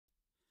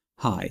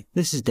Hi,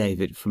 this is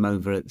David from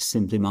over at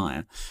Simply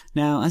Maya.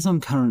 Now, as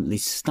I'm currently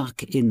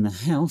stuck in the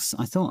house,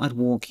 I thought I'd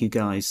walk you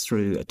guys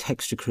through a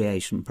texture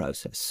creation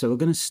process. So we're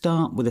going to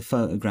start with a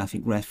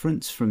photographic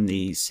reference from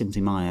the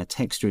Simply Maya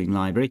texturing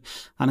library,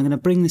 and I'm going to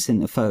bring this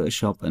into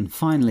Photoshop and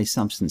finally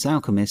Substance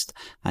Alchemist,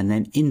 and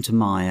then into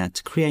Maya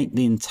to create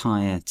the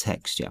entire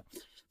texture.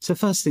 So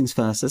first things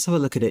first, let's have a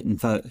look at it in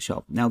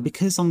Photoshop. Now,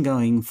 because I'm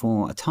going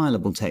for a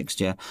tileable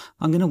texture,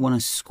 I'm going to want a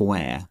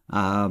square.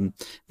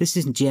 This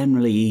is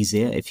generally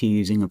easier if you're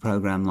using a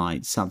program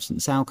like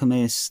Substance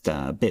Alchemist,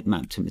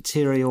 Bitmap to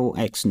Material,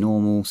 X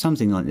Normal,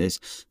 something like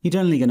this. You're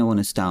generally going to want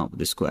to start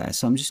with a square.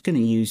 So I'm just going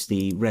to use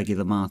the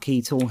regular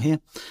marquee tool here.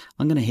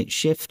 I'm going to hit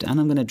Shift and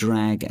I'm going to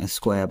drag a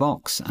square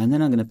box, and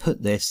then I'm going to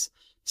put this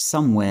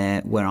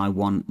somewhere where I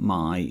want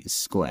my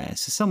square.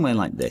 So somewhere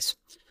like this.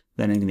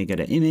 Then I'm going to go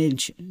to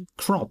Image,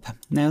 Crop.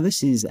 Now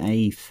this is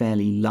a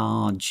fairly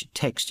large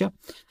texture.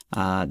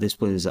 This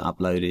was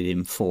uploaded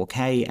in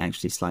 4K,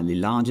 actually slightly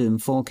larger than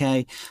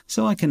 4K,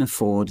 so I can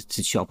afford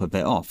to chop a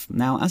bit off.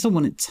 Now, as I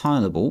want it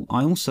tileable,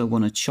 I also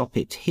want to chop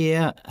it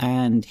here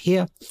and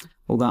here,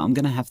 although I'm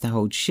going to have to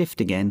hold Shift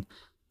again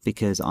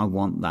because I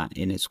want that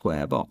in a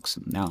square box.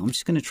 Now, I'm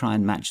just going to try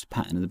and match the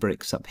pattern of the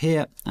bricks up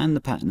here and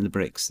the pattern of the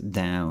bricks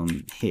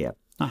down here.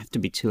 Not have to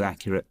be too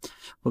accurate.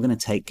 We're going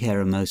to take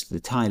care of most of the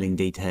tiling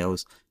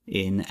details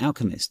in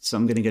Alchemist. So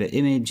I'm going to go to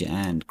Image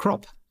and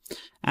Crop,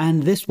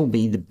 and this will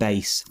be the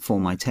base for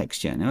my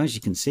texture. Now, as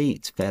you can see,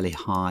 it's fairly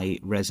high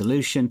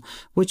resolution,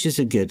 which is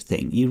a good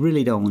thing. You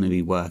really don't want to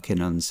be working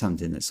on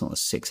something that's sort of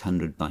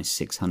 600 by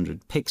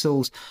 600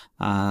 pixels,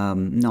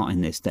 not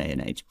in this day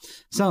and age.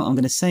 So I'm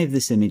going to save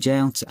this image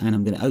out, and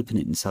I'm going to open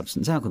it in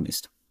Substance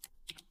Alchemist.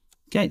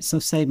 Okay, so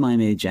I've saved my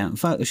image out in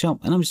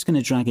Photoshop, and I'm just going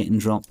to drag it and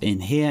drop in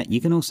here.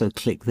 You can also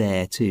click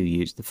there to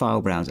use the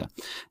file browser.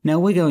 Now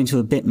we're going to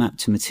a bitmap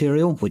to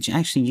material, which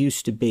actually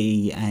used to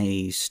be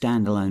a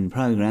standalone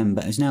program,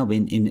 but has now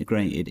been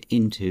integrated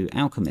into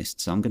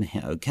Alchemist. So I'm going to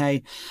hit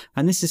OK,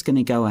 and this is going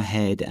to go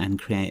ahead and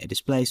create a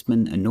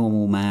displacement, a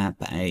normal map,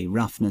 a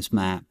roughness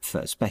map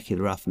for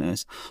specular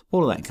roughness,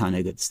 all of that kind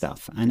of good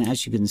stuff. And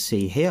as you can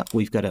see here,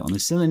 we've got it on a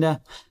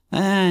cylinder,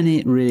 and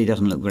it really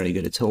doesn't look very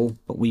good at all,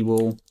 but we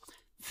will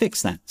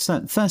fix that.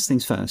 So first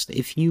things first,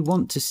 if you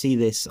want to see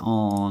this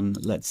on,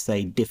 let's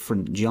say,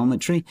 different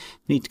geometry,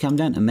 you need to come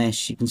down to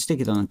mesh. You can stick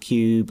it on a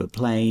cube, a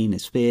plane, a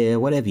sphere,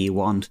 whatever you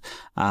want.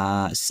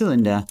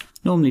 Cylinder,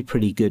 normally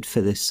pretty good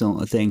for this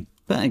sort of thing,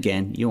 but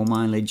again, your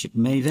mileage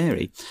may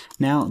vary.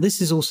 Now,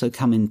 this is also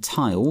coming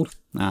tiled,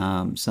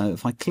 so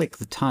if I click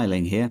the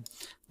tiling here,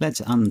 let's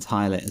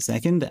untile it a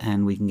second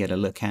and we can get a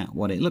look at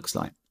what it looks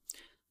like.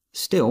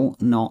 Still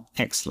not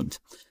excellent.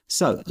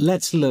 So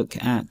let's look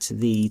at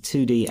the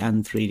 2D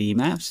and 3D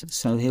maps.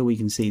 So here we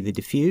can see the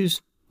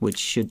diffuse, which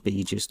should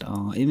be just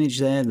our image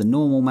there. The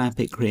normal map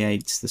it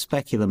creates, the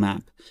specular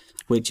map,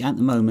 which at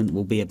the moment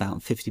will be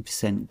about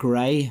 50%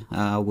 grey.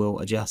 We'll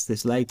adjust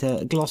this later.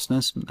 A gloss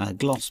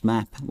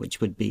map,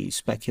 which would be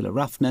specular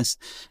roughness.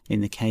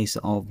 In the case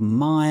of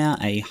Maya,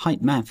 a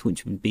height map,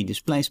 which would be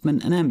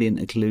displacement, an ambient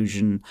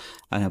occlusion,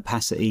 an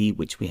opacity,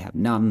 which we have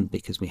none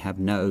because we have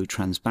no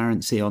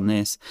transparency on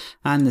this,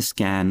 and the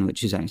scan,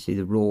 which is actually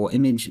the raw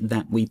image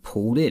that we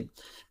pulled in.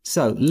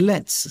 So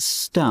let's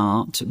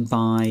start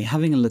by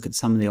having a look at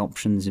some of the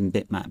options in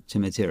bitmap to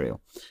material.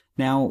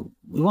 Now,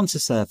 we want a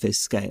surface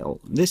scale.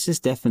 This is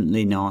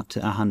definitely not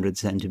 100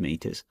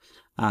 centimeters,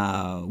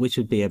 which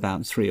would be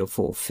about 3 or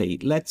 4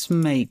 feet. Let's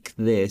make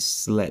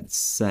this, let's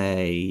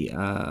say,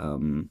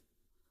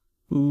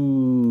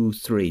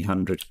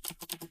 300.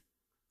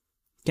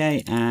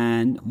 Okay,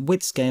 and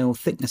width scale,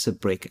 thickness of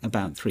brick,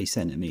 about 3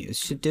 centimeters.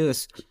 Should do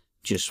us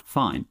just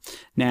fine.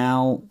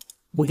 Now,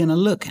 we're going to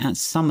look at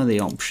some of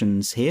the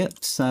options here.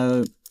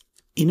 So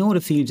in order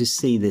for you to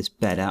see this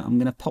better, I'm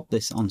going to pop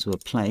this onto a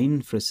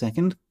plane for a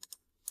second.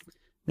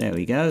 There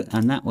we go.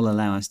 And that will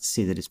allow us to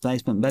see the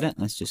displacement better.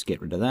 Let's just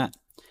get rid of that.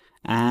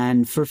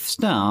 And for a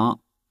start,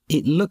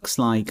 it looks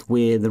like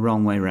we're the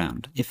wrong way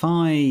around. If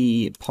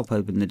I pop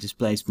open the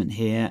displacement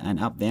here and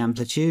up the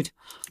amplitude,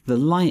 the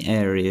light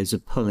areas are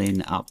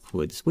pulling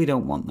upwards. We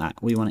don't want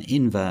that. We want to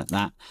invert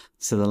that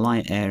so the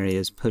light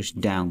areas push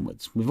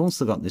downwards. We've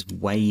also got this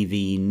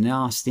wavy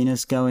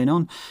nastiness going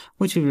on,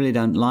 which we really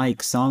don't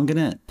like. So I'm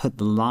going to put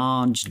the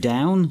large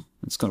down.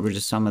 Let's get rid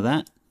of some of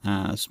that.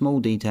 Small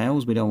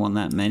details, we don't want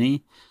that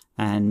many.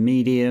 And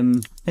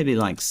medium, maybe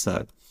like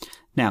so.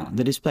 Now,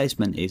 the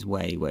displacement is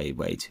way, way,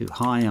 way too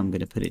high. I'm going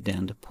to put it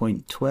down to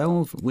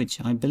 0.12, which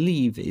I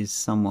believe is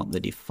somewhat the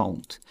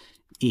default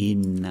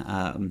in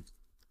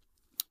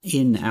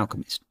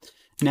Alchemist.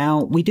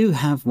 Now, we do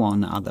have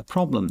one other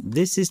problem.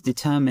 This is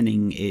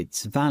determining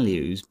its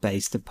values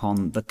based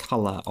upon the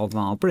color of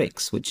our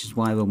bricks, which is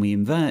why when we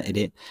inverted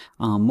it,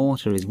 our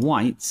mortar is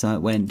white, so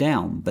it went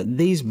down. But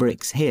these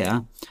bricks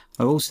here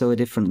are also a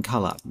different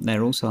color.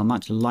 They're also a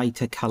much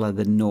lighter color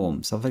than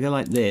norm. So if I go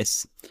like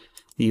this,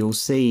 you'll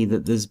see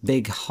that there's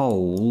big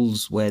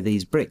holes where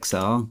these bricks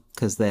are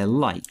because they're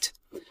light.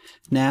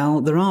 Now,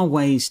 there are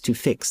ways to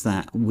fix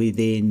that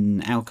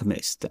within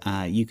Alchemist.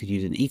 You could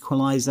use an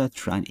equalizer,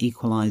 try and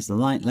equalize the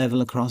light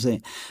level across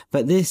it,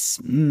 but this,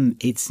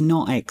 it's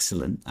not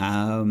excellent.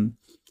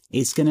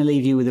 It's going to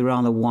leave you with a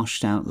rather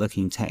washed out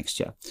looking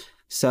texture.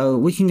 So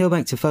we can go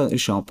back to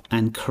Photoshop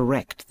and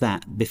correct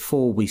that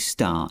before we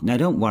start. Now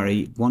don't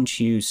worry, once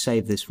you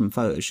save this from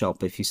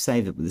Photoshop, if you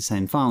save it with the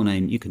same file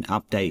name, you can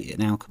update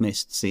in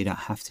Alchemist so you don't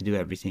have to do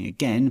everything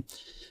again.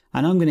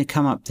 And I'm going to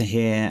come up to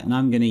here and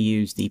I'm going to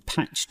use the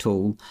patch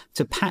tool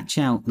to patch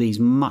out these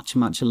much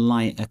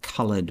lighter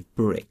coloured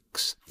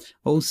bricks.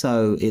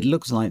 Also, it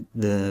looks like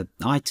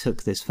I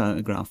took this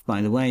photograph,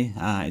 by the way.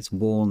 It's a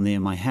wall near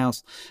my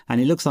house,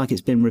 and it looks like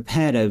it's been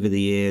repaired over the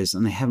years,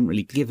 and they haven't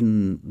really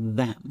given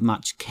that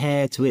much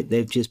care to it.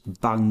 They've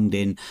just bunged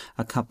in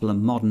a couple of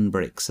modern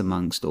bricks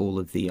amongst all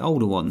of the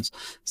older ones.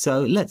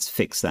 So let's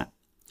fix that.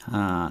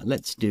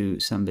 Let's do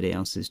somebody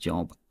else's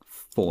job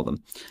for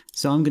them.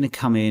 So I'm going to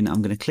come in,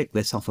 I'm going to click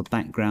this off a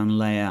background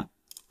layer,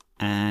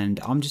 and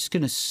I'm just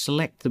going to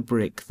select the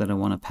brick that I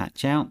want to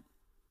patch out.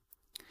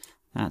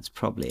 That's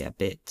probably a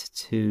bit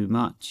too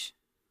much,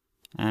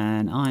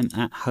 and I'm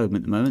at home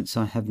at the moment,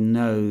 so I have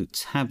no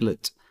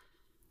tablet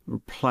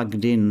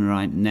plugged in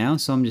right now,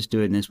 so I'm just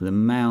doing this with a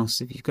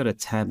mouse. If you've got a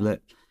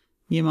tablet,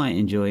 you might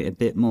enjoy a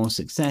bit more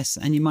success,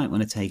 and you might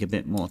want to take a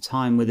bit more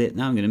time with it.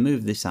 Now I'm going to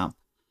move this up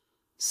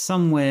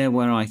somewhere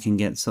where I can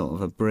get sort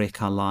of a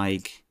brick I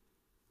like.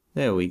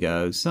 There we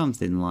go,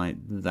 something like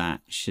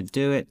that should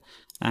do it,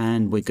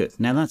 and we're good.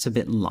 Now that's a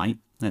bit light.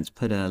 Let's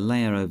put a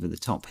layer over the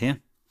top here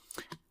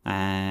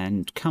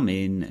and come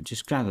in,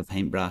 just grab a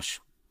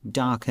paintbrush,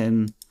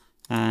 darken,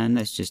 and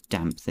let's just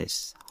damp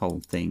this whole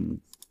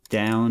thing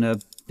down a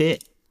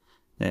bit.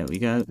 There we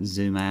go,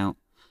 zoom out.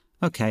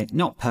 Okay,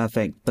 not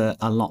perfect, but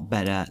a lot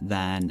better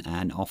than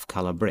an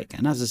off-color brick.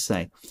 And as I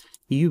say,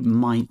 you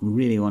might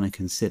really want to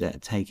consider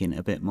taking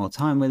a bit more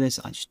time with this.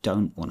 I just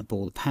don't want to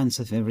bore the pants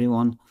off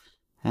everyone.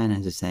 And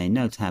as I say,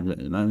 no tablet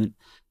at the moment.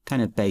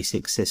 Kind of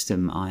basic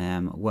system I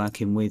am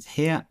working with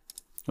here.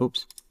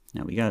 Oops,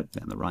 there we go,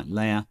 got the right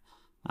layer.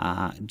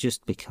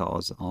 Just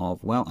because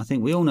of, well, I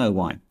think we all know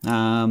why.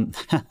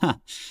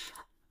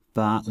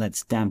 But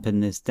let's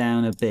dampen this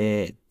down a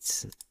bit.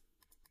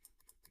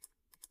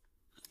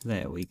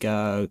 There we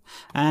go.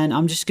 And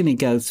I'm just going to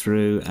go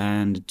through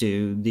and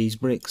do these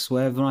bricks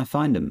wherever I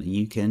find them.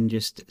 You can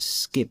just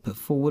skip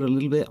forward a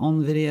little bit on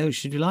the video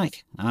should you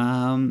like.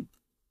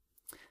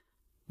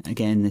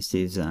 Again, this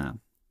is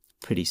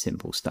pretty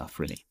simple stuff,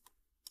 really.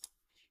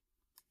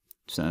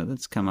 So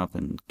let's come up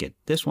and get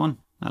this one.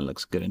 That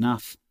looks good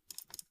enough.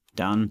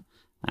 Done.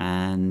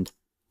 And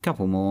a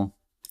couple more.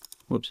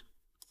 Whoops.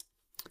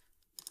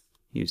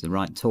 Use the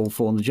right tool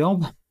for the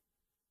job.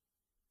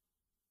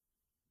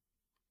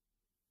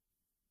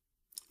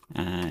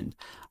 And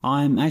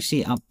I'm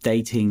actually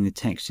updating the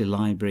texture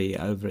library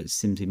over at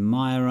Simply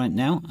Maya right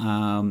now.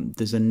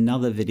 There's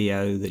another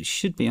video that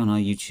should be on our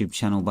YouTube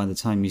channel by the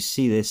time you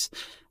see this,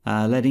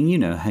 letting you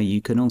know how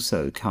you can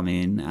also come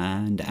in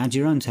and add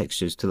your own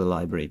textures to the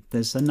library.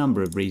 There's a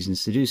number of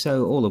reasons to do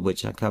so, all of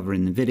which I cover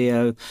in the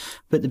video,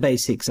 but the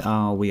basics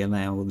are we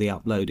allow the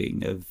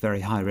uploading of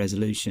very high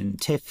resolution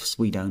TIFFs.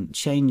 We don't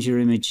change your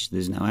image,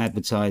 there's no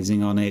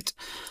advertising on it,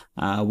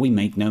 we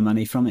make no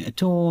money from it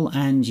at all,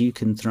 and you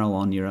can throw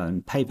on your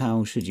own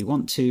PayPal should you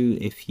want to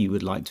if you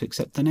would like to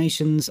accept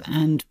donations,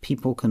 and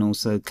people can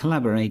also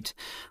collaborate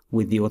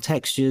with your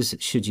textures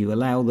should you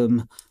allow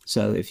them.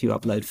 So if you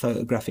upload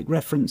photographic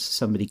reference,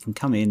 somebody can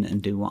come in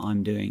and do what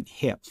I'm doing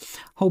here.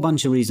 Whole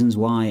bunch of reasons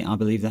why I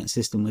believe that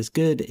system was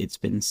good. It's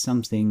been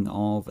something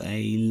of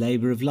a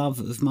labour of love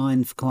of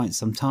mine for quite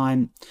some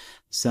time.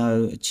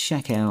 So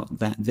check out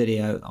that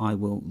video. I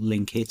will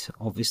link it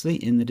obviously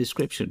in the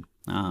description.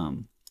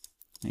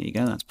 There you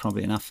go, that's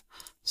probably enough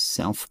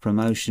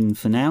self-promotion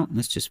for now.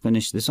 Let's just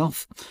finish this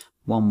off.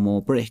 One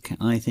more brick,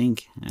 I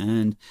think,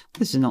 and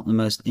this is not the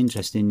most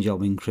interesting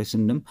job in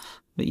Christendom,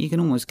 but you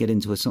can almost get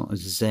into a sort of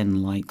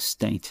zen-like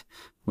state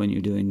when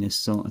you're doing this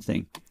sort of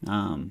thing.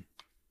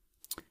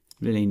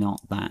 Really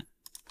not that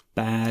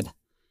bad.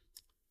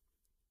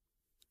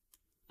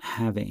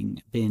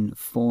 Having been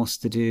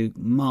forced to do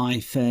my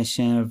fair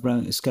share of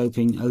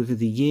rotoscoping over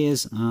the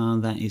years,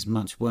 that is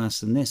much worse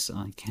than this,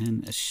 I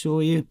can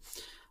assure you.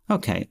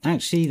 Okay,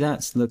 actually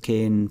that's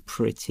looking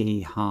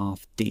pretty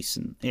half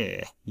decent.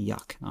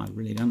 Yuck, I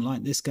really don't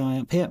like this guy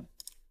up here.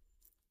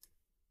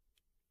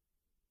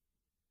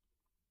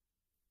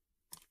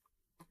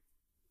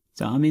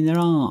 So, I mean, there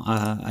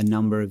are a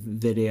number of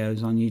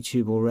videos on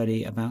YouTube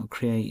already about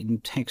creating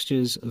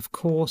textures, of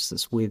course,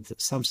 that's with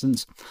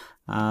Substance,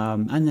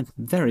 and they're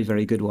very,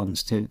 very good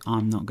ones too.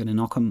 I'm not going to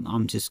knock them.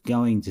 I'm just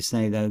going to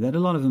say, though, that a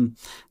lot of them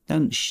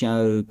don't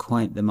show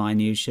quite the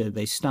minutiae.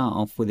 They start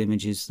off with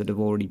images that have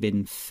already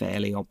been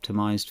fairly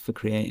optimized for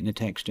creating a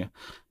texture.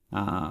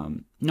 Not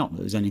that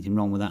there's anything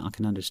wrong with that. I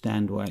can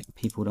understand why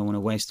people don't want to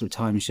waste their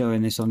time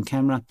showing this on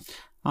camera.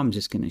 I'm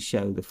just going to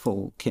show the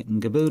full kit and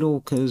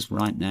caboodle because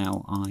right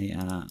now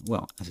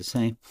well, as I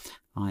say,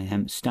 I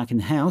am stuck in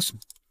the house.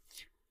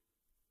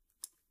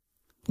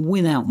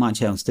 without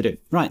much else to do.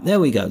 Right, there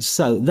we go.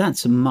 So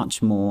that's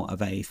much more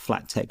of a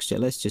flat texture.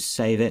 Let's just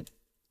save it.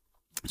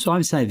 So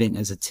I'm saving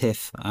as a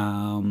TIFF.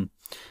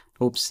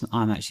 Oops,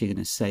 I'm actually going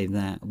to save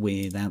that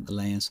without the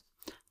layers,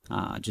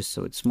 just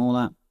so it's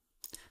smaller.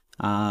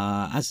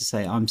 As I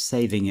say, I'm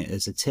saving it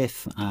as a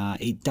TIFF.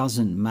 It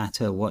doesn't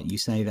matter what you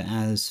save it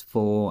as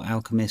for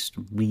Alchemist,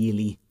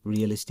 really,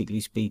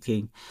 realistically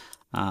speaking.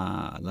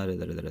 There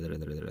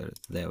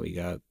we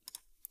go.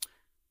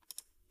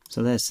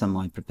 So there's some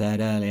I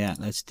prepared earlier.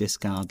 Let's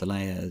discard the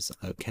layers.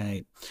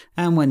 Okay.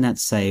 And when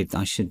that's saved,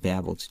 I should be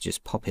able to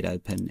just pop it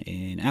open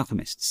in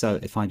Alchemist. So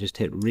if I just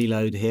hit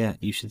reload here,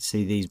 you should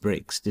see these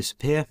bricks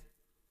disappear.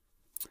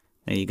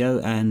 There you go.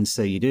 And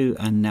so you do.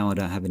 And now I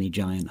don't have any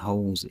giant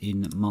holes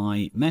in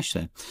my mesh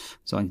there.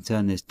 So I can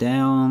turn this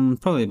down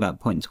probably about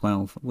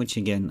 0.12, which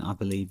again, I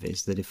believe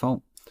is the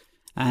default.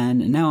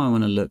 And now I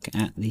want to look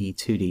at the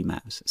 2D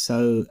maps.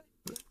 So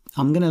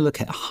I'm going to look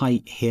at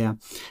height here,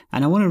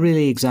 and I want to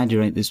really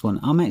exaggerate this one.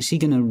 I'm actually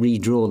going to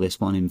redraw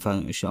this one in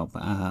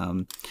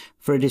Photoshop.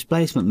 For a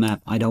displacement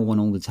map, I don't want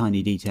all the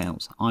tiny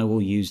details. I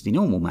will use the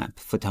normal map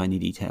for tiny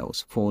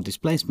details. For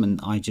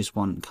displacement, I just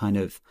want kind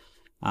of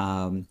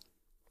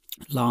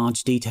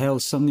large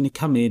details. So I'm going to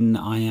come in,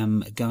 I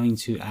am going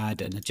to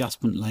add an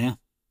adjustment layer,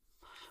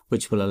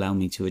 which will allow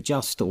me to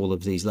adjust all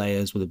of these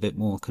layers with a bit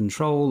more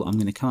control. I'm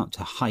going to come up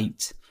to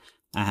height.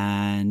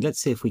 And let's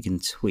see if we can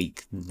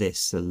tweak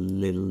this a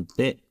little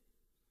bit.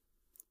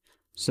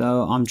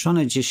 So I'm trying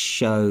to just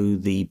show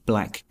the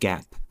black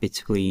gap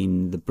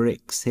between the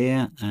bricks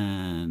here,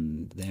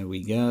 and there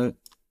we go.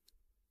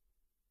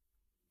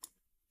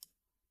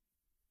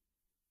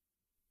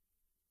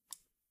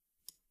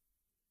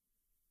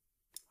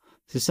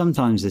 So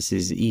sometimes this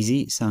is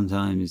easy,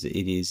 sometimes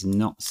it is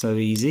not so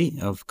easy,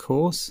 of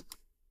course.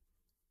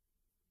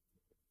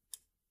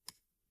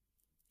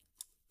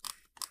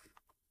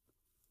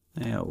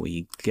 There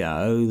we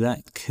go,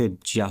 that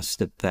could just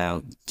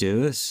about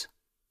do us.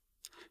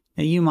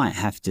 Now you might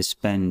have to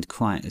spend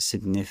quite a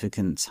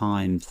significant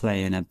time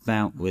playing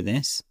about with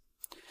this.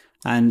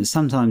 And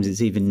sometimes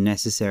it's even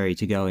necessary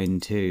to go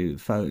into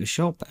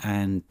Photoshop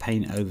and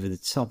paint over the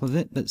top of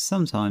it, but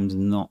sometimes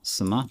not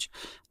so much.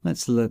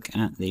 Let's look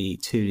at the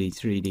 2D,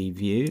 3D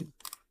view.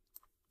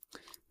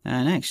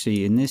 And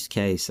actually in this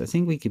case, I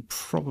think we could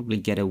probably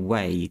get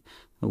away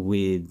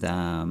with,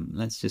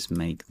 let's just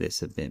make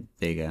this a bit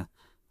bigger,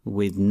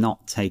 with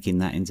not taking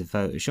that into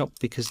Photoshop,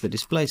 because the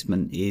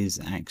displacement is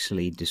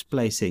actually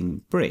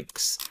displacing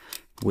bricks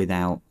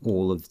without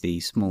all of the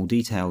small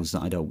details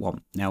that I don't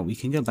want. Now we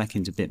can go back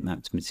into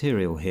bitmapped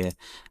material here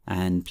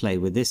and play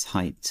with this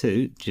height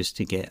too, just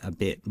to get a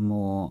bit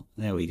more.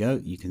 There we go.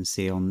 You can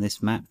see on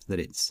this map that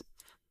it's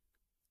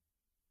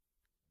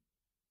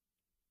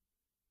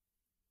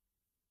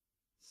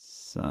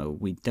so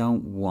we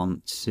don't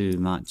want too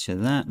much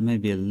of that,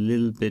 maybe a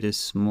little bit of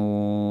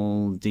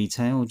small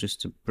detail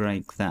just to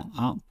break that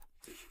up.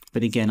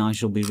 But again, I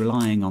shall be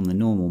relying on the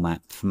normal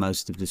map for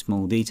most of the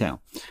small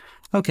detail.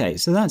 Okay,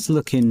 so that's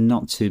looking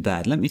not too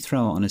bad. Let me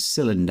throw it on a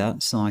cylinder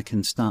so I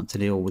can start to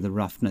deal with the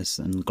roughness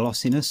and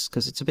glossiness,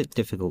 because it's a bit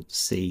difficult to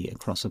see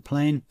across a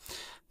plane.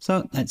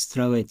 So let's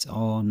throw it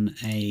on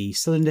a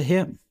cylinder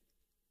here.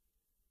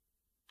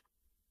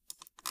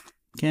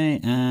 Okay,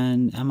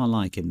 and am I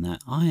liking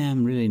that? I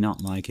am really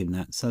not liking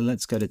that. So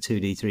let's go to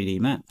 2D, 3D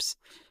maps,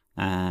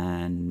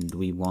 and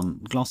we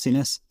want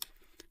glossiness.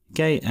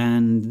 Okay,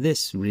 and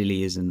this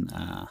really isn't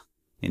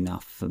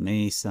enough for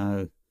me,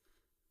 so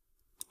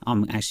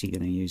I'm actually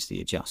going to use the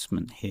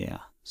adjustment here.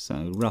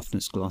 So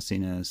roughness,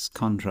 glossiness,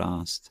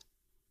 contrast.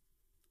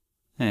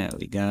 There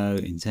we go,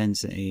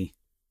 intensity.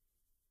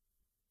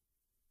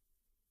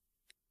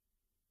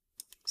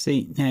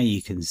 See, now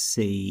you can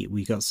see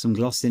we got some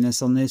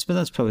glossiness on this, but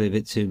that's probably a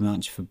bit too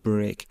much for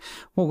brick.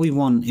 What we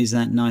want is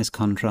that nice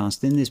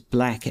contrast. In this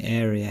black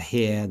area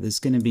here, there's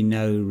going to be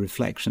no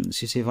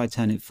reflections. You see, if I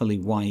turn it fully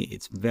white,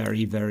 it's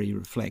very, very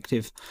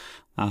reflective.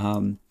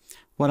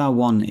 What I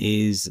want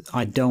is,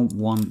 I don't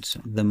want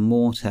the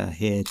mortar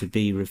here to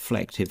be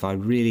reflective. I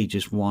really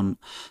just want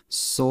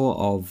sort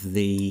of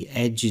the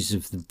edges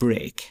of the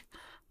brick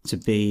to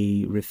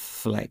be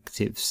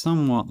reflective,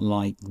 somewhat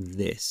like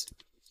this.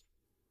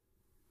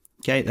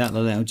 Okay,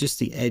 that'll allow just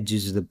the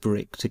edges of the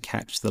brick to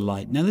catch the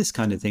light. Now this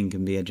kind of thing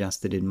can be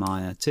adjusted in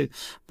Maya too,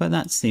 but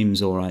that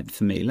seems all right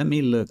for me. Let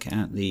me look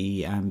at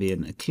the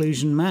ambient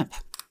occlusion map,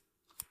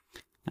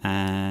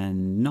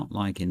 and not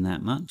liking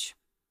that much.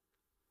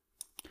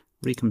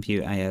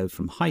 Recompute AO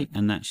from height,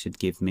 and that should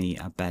give me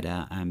a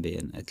better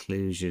ambient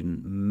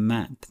occlusion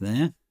map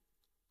there.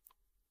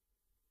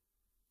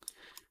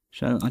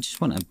 So I just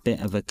want a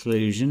bit of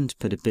occlusion to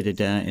put a bit of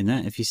dirt in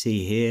that. If you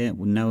see here,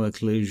 no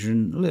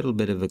occlusion, a little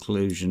bit of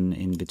occlusion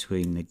in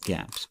between the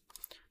gaps.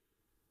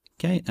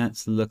 Okay,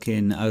 that's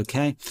looking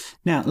okay.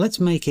 Now let's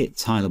make it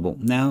tileable.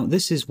 Now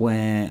this is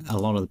where a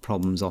lot of the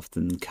problems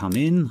often come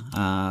in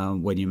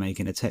when you're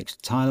making a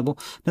text tileable.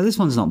 Now this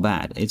one's not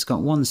bad. It's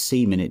got one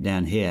seam in it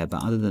down here,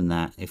 but other than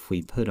that, if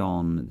we put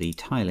on the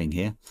tiling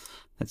here,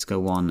 let's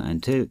go 1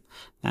 and 2,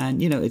 and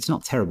you know, it's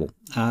not terrible.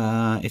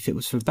 If it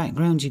was for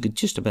background, you could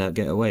just about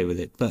get away with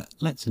it, but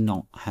let's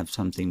not have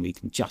something we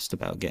can just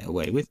about get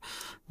away with.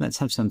 Let's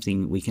have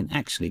something we can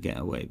actually get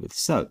away with.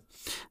 So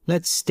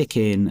let's stick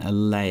in a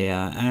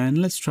layer and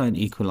let's try and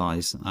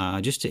equalize,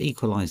 just to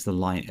equalize the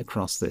light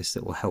across this.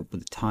 That will help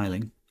with the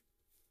tiling.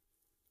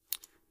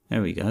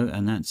 There we go,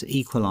 and that's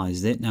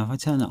equalized it. Now if I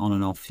turn that on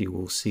and off, you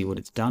will see what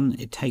it's done.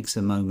 It takes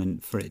a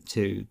moment for it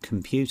to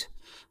compute.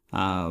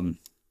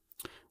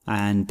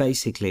 And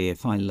basically,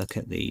 if I look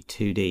at the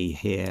 2D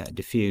here,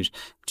 diffuse,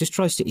 just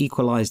tries to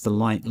equalize the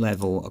light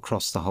level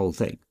across the whole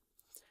thing.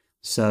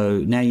 So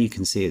now you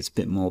can see it's a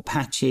bit more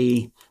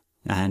patchy,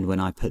 and when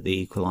I put the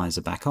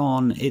equalizer back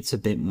on, it's a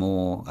bit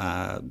more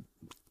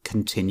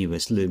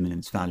continuous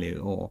luminance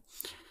value, or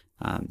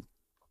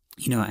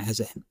you know,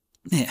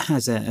 it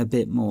has a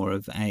bit more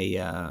of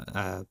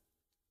a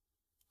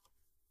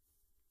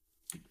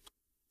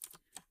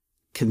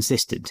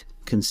consistent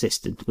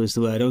was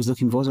the word I was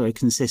looking for. Sorry,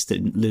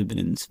 consistent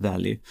luminance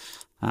value.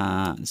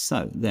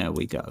 So there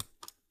we go.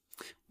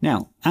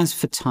 Now, as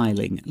for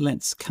tiling,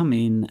 let's come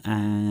in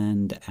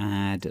and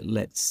add,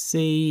 let's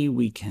see,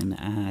 we can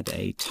add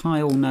a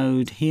tile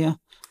node here.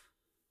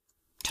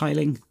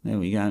 Tiling, there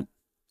we go.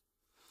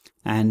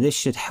 And this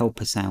should help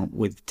us out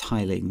with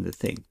tiling the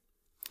thing.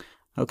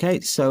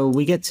 Okay, so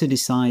we get to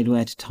decide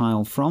where to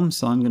tile from.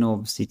 So I'm going to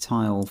obviously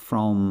tile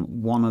from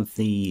one of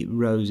the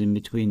rows in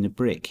between the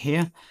brick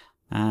here.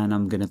 And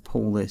I'm going to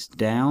pull this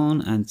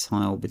down and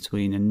tile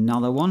between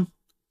another one.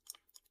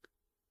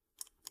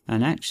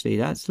 And actually,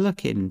 that's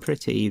looking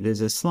pretty.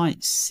 There's a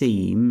slight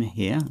seam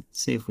here.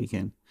 Let's see if we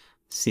can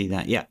see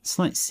that. Yeah,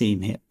 slight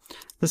seam here.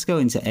 Let's go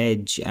into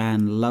edge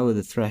and lower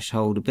the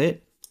threshold a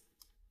bit.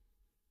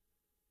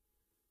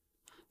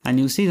 And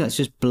you'll see that's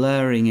just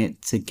blurring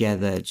it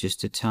together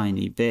just a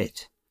tiny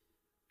bit.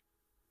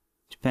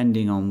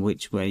 Depending on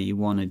which way you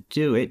want to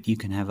do it, you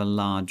can have a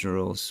larger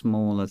or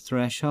smaller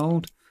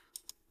threshold.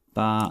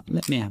 But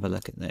let me have a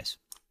look at this.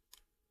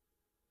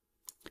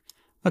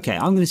 Okay,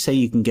 I'm going to say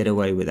you can get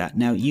away with that.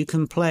 Now, you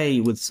can play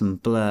with some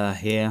blur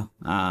here,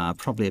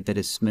 probably a bit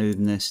of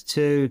smoothness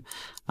too.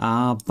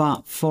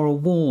 But for a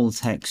wall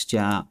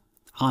texture,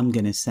 I'm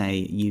going to say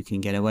you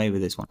can get away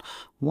with this one.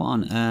 What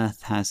on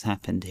earth has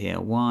happened here?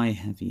 Why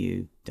have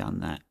you done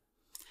that?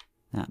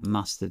 That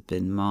must have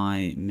been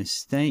my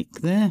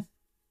mistake there.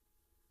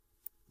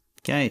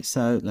 Okay,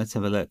 so let's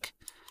have a look.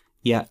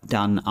 Yeah,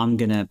 done. I'm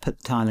going to put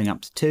the tiling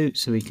up to 2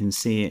 so we can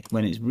see it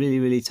when it's really,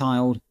 really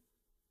tiled.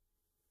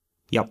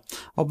 Yep,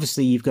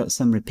 obviously you've got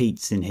some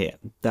repeats in here.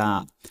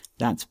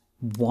 That's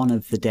one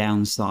of the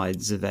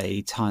downsides of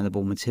a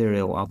tileable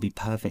material. I'll be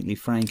perfectly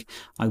frank,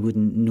 I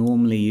wouldn't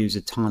normally use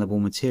a tileable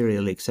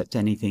material except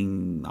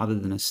anything other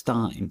than a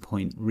starting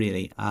point,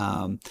 really.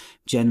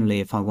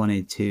 Generally, if I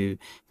wanted to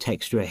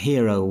texture a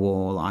hero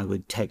wall, I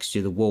would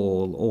texture the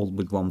wall all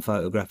with one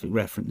photographic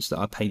reference that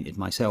I painted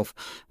myself.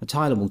 A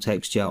tileable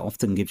texture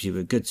often gives you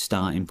a good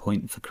starting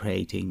point for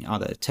creating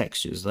other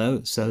textures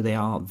though, so they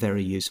are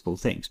very useful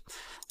things.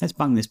 Let's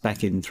bung this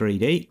back in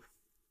 3D.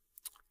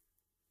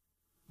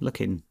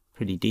 Looking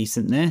pretty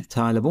decent there,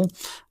 tileable.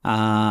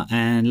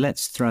 And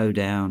let's throw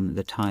down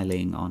the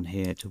tiling on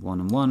here to 1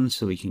 and 1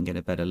 so we can get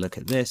a better look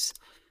at this.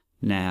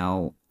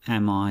 Now,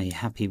 am I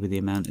happy with the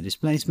amount of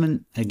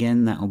displacement?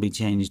 Again, that will be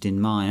changed in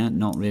Maya,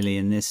 not really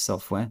in this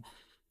software.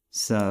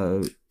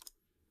 So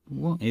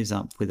what is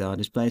up with our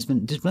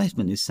displacement?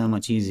 Displacement is so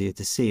much easier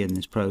to see in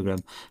this program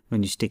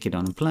when you stick it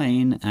on a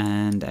plane,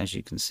 and as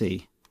you can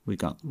see, we've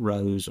got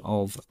rows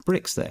of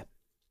bricks there.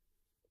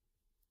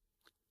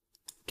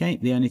 Okay,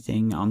 the only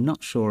thing I'm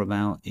not sure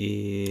about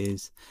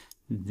is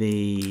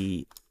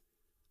the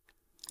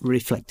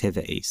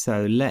reflectivity.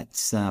 So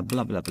let's blah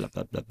blah blah blah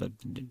blah blah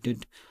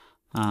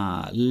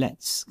blah.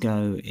 Let's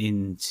go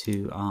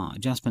into our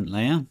adjustment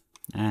layer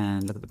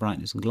and look at the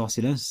brightness and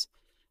glossiness,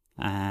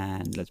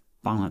 and let's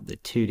bung up the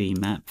 2D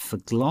map for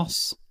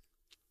gloss.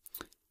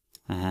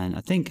 And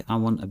I think I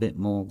want a bit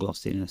more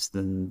glossiness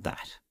than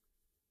that.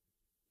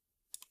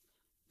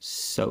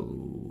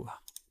 So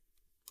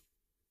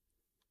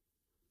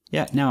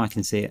yeah, now I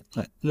can see it,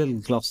 like little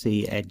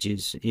glossy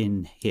edges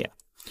in here.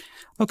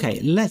 Okay,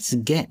 let's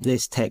get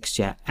this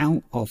texture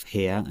out of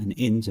here and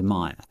into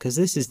Maya, because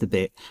this is the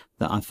bit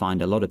that I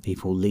find a lot of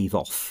people leave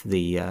off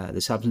the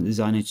Substance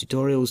Designer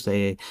tutorials.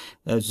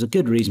 There's a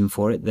good reason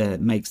for it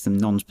that makes them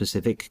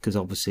non-specific, because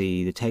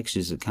obviously the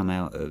textures that come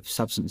out of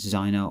Substance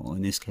Designer, or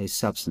in this case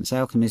Substance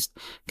Alchemist,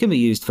 can be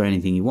used for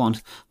anything you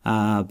want,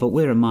 but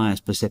we're a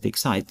Maya-specific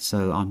site,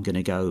 so I'm going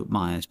to go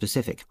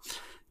Maya-specific.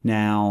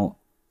 Now,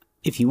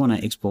 If you want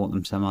to export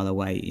them some other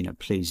way,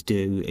 please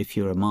do. If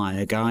you're a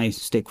Maya guy,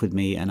 stick with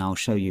me and I'll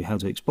show you how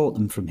to export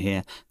them from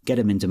here, get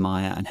them into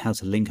Maya, and how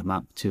to link them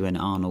up to an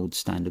Arnold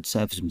standard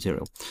surface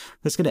material.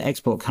 Let's go to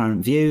export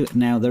current view.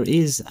 Now there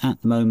is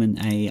at the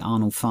moment a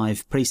Arnold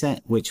 5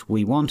 preset which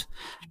we want,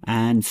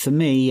 and for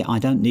me I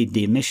don't need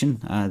the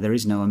emission. There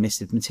is no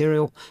emissive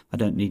material. I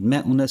don't need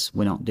metalness.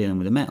 We're not dealing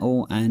with a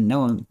metal, and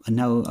no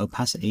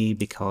opacity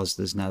because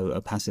there's no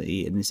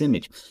opacity in this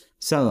image.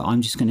 So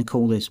I'm just going to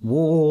call this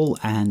wall,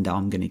 and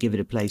I'm going to give it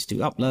a place to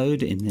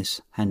upload in this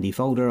handy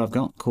folder I've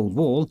got called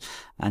wall,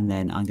 and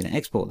then I'm going to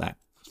export that.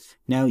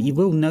 Now you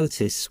will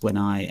notice when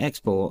I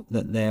export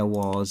that there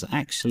was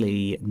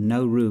actually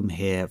no room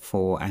here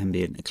for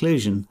ambient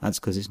occlusion. That's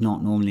because it's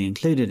not normally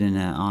included in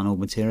an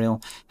Arnold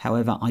material.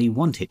 However, I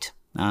want it.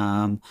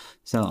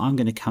 So I'm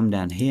going to come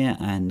down here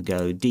and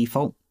go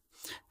default,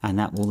 and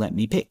that will let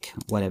me pick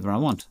whatever I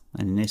want,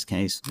 and in this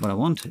case what I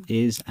want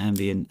is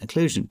ambient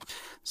occlusion.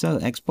 So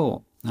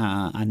export,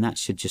 and that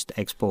should just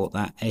export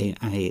that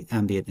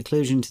ambient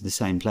occlusion to the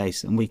same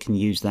place, and we can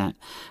use that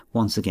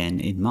once again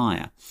in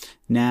Maya.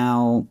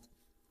 Now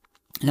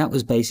that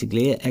was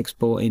basically it.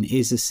 Exporting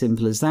is as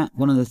simple as that.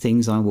 One of the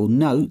things I will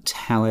note,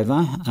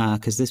 however,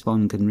 because this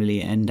one can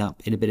really end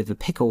up in a bit of a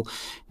pickle,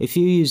 if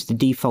you use the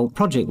default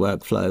project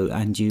workflow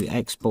and you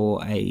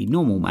export a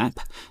normal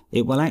map,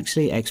 it will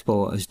actually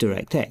export as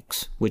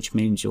DirectX, which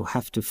means you'll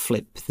have to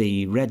flip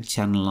the red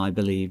channel, I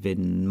believe,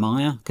 in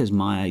Maya, because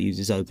Maya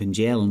uses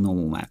OpenGL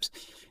normal maps.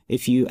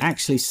 If you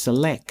actually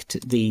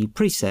select the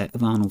preset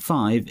of Arnold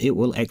 5, it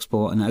will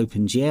export an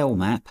OpenGL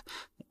map,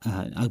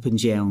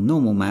 OpenGL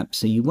normal map,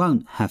 so you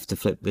won't have to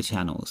flip the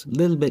channels. A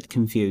little bit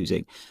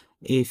confusing.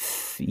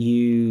 If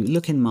you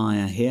look in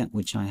Maya here,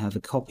 which I have a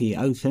copy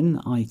open,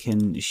 I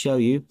can show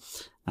you.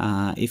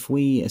 If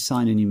we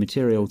assign a new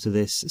material to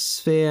this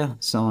sphere,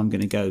 so I'm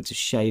going to go to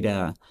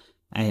shader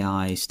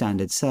AI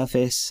standard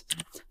surface.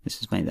 This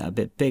has made that a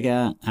bit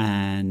bigger,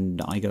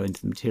 and I go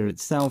into the material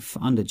itself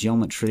under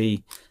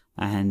geometry,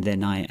 and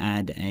then I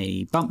add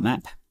a bump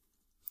map.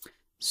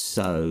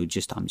 So I'm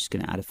just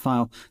going to add a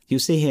file.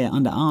 You'll see here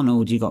under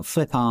Arnold you've got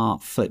flip R,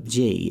 flip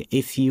G.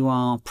 If you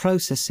are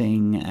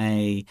processing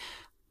a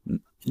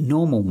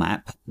normal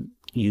map,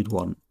 you'd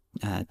want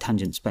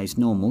tangent space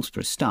normals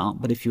for a start,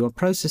 but if you are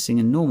processing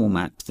a normal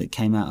map that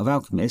came out of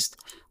Alchemist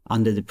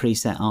under the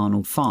preset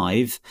Arnold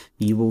 5,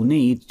 you will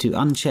need to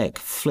uncheck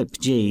flip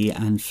G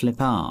and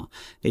flip R.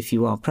 If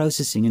you are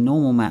processing a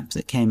normal map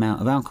that came out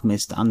of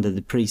Alchemist under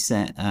the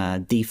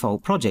preset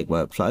default project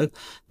workflow,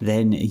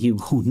 then you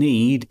will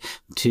need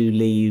to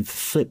leave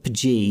flip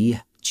G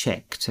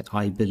checked,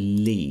 I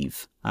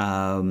believe.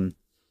 Yeah,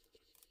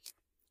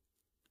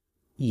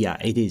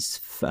 it is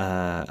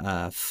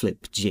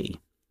flip G.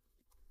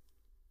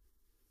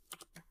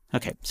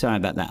 Okay, sorry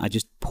about that. I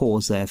just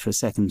paused there for a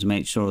second to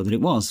make sure that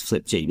it was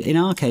flip G. In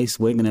our case,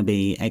 we're going to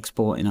be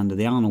exporting under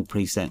the Arnold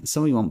preset,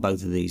 so we want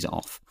both of these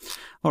off.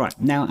 All right,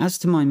 now as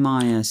to my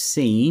Maya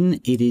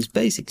scene, it is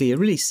basically a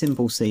really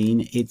simple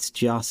scene. It's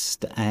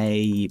just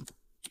a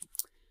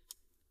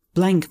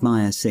blank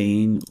Maya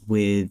scene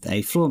with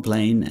a floor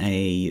plane,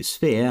 a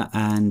sphere,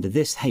 and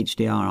this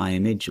HDRI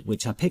image,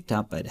 which I picked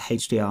up at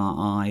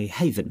HDRI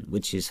Haven,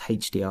 which is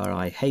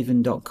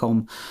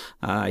hdrihaven.com.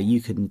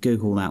 You can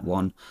Google that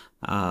one.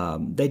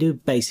 They do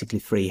basically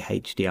free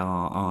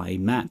HDRI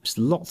maps,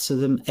 lots of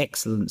them,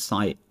 excellent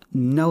site.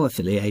 No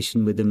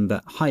affiliation with them,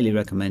 but highly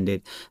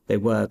recommended. They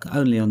work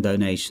only on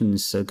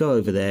donations, so go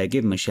over there,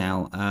 give them a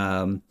shout,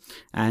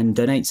 and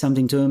donate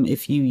something to them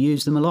if you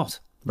use them a lot.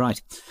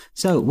 Right,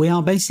 so we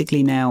are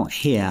basically now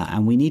here,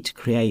 and we need to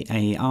create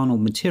a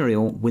Arnold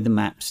material with the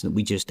maps that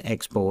we just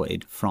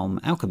exported from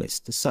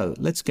Alchemist. So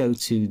let's go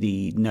to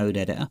the node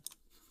editor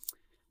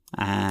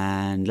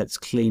and let's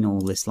clean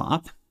all this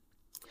up.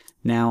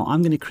 Now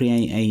I'm going to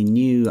create a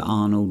new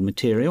Arnold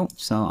material,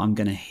 so I'm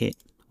going to hit,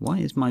 why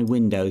is my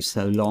window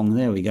so long?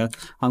 There we go.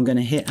 I'm going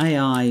to hit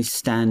AI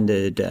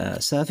standard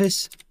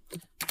surface.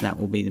 That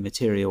will be the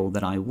material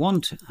that I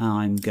want.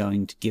 I'm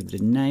going to give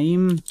it a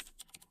name.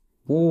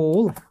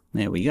 Wall,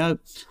 there we go,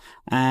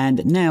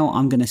 and now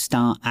I'm going to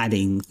start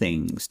adding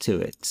things to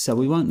it. So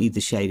we won't need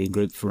the shading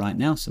group for right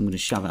now, so I'm going to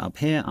shove it up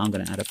here. I'm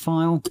going to add a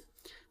file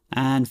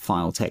and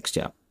file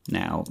texture.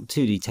 Now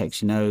 2D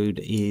texture node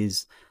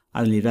is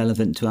only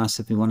relevant to us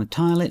if we want to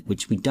tile it,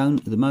 which we don't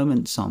at the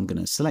moment, so I'm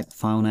going to select the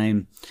file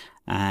name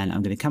and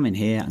I'm going to come in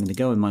here, I'm going to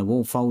go in my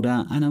wall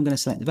folder and I'm going to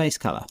select the base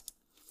color.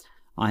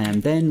 I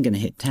am then going to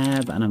hit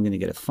tab and I'm going to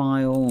get a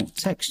file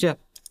texture,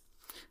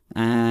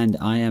 and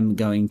I am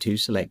going to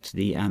select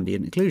the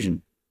ambient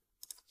occlusion.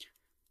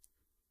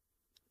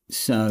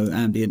 So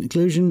ambient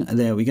occlusion,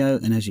 there we go,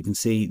 and as you can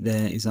see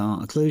there is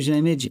our occlusion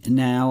image.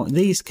 Now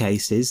these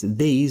cases,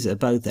 these are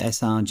both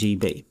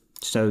sRGB.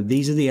 So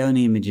these are the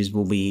only images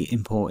we'll be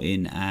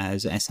importing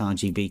as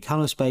sRGB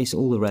color space,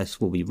 all the rest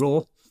will be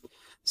raw.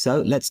 So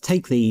let's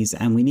take these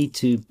and we need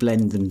to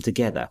blend them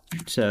together.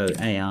 So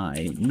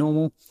AI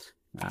normal,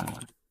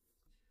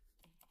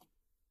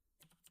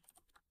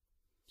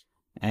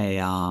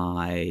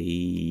 AI,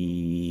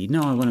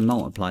 no, I want to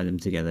multiply them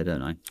together,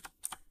 don't I?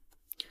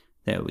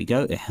 There we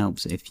go. It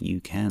helps if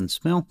you can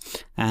smell.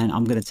 And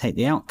I'm going to take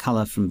the out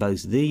color from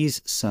both of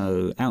these.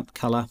 So out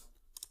color,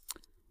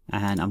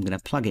 and I'm going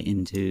to plug it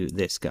into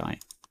this guy.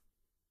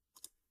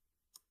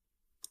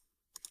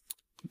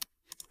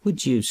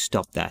 Would you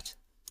stop that?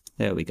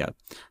 There we go.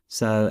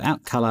 So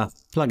out color,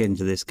 plug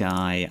into this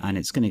guy, and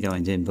it's going to go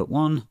into input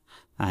 1.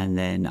 And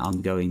then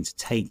I'm going to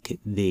take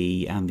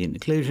the ambient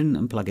occlusion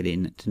and plug it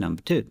in to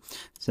number 2.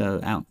 So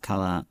out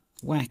color,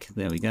 whack,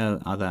 there we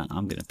go. Other,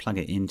 I'm going to plug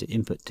it into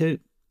input 2.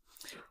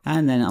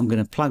 And then I'm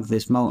going to plug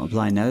this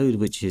multiply node,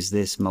 which is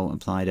this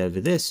multiplied over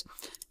this,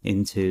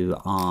 into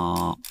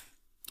our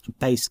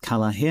base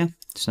color here.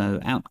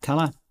 So out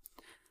color,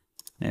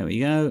 there we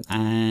go,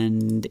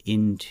 and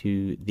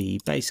into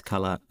the base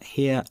color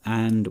here,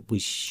 and we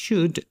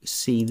should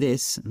see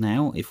this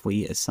now. If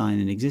we assign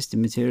an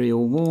existing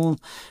material wall,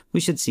 we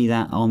should see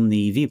that on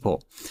the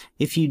viewport.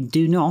 If you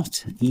do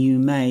not, you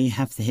may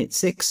have to hit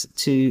 6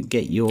 to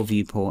get your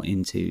viewport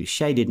into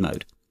shaded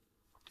mode.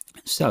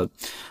 So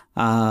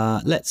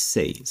let's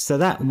see. So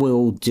that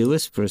will do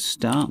us for a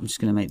start. I'm just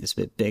going to make this a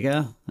bit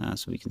bigger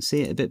so we can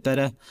see it a bit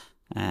better.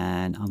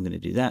 And I'm going to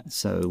do that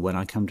so when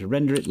I come to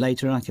render it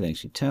later, I can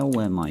actually tell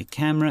where my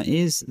camera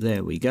is.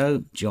 There we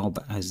go.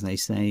 Job, as they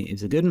say,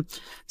 is a good one.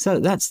 So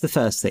that's the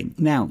first thing.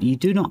 Now, you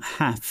do not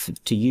have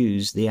to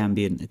use the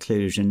ambient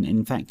occlusion.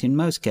 In fact, in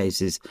most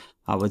cases,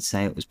 I would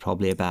say it was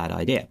probably a bad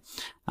idea.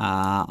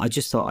 I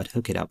just thought I'd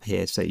hook it up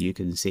here so you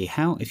can see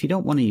how. If you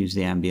don't want to use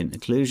the ambient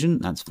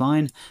occlusion, that's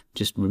fine.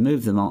 Just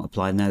remove the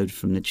multiply node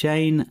from the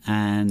chain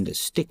and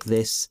stick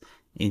this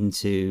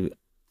into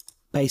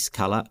base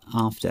color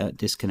after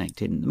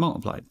disconnecting the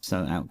multiply.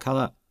 So out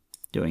color,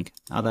 doing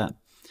other,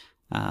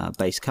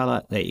 base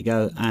color, there you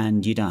go,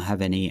 and you don't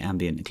have any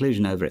ambient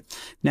occlusion over it.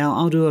 Now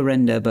I'll do a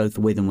render both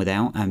with and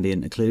without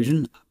ambient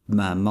occlusion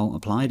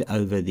multiplied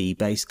over the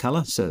base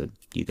color so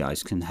you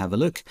guys can have a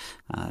look.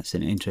 It's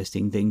an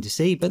interesting thing to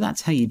see, but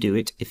that's how you do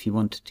it if you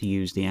want to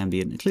use the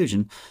ambient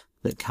occlusion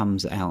that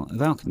comes out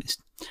of Alchemist.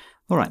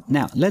 All right,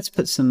 now let's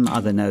put some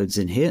other nodes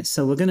in here.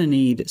 So we're going to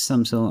need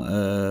some sort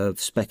of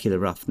specular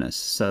roughness.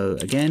 So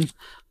again,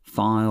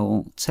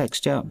 file,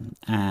 texture,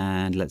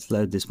 and let's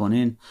load this one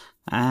in.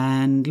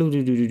 And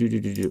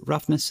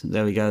roughness,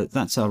 there we go.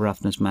 That's our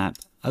roughness map.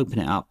 Open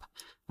it up.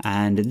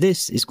 And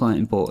this is quite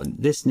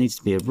important. This needs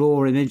to be a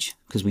raw image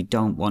because we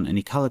don't want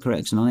any color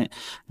correction on it.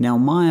 Now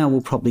Maya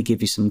will probably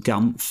give you some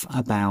gumph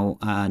about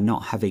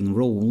not having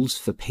rules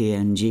for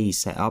PNG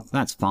setup.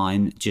 That's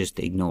fine, just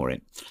ignore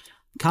it.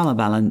 Color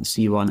balance,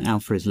 you want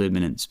alpha is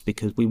luminance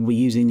because we were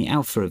using the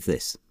alpha of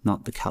this,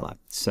 not the color.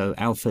 So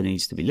alpha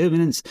needs to be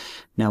luminance.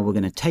 Now we're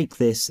going to take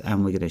this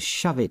and we're going to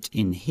shove it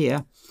in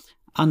here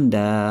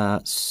under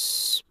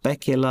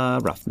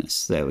specular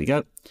roughness. There we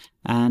go.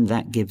 And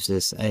that gives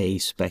us a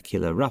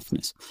specular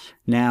roughness.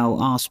 Now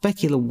our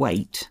specular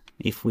weight,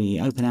 if we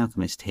open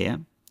Alchemist here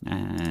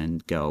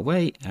and go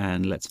away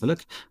and let's have a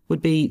look,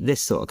 would be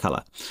this sort of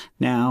color.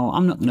 Now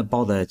I'm not going to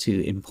bother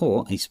to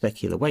import a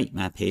specular weight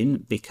map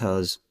in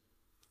because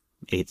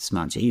it's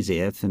much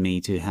easier for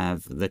me to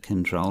have the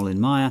control in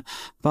Maya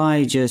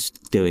by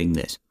just doing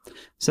this.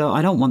 So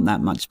I don't want that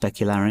much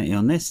specularity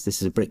on this.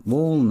 This is a brick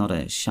wall, not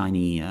a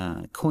shiny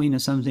coin or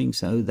something.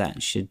 So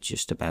that should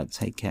just about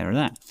take care of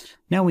that.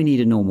 Now we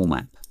need a normal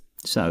map.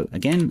 So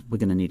again, we're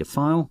going to need a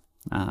file.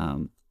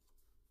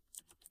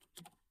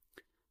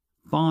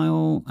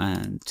 File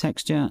and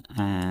texture.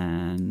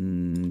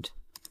 And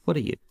what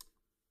are you?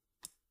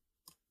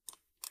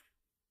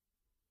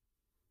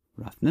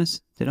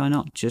 Roughness. Did I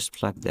not just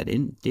plug that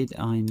in? Did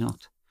I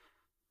not?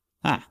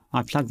 Ah,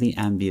 I plugged the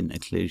ambient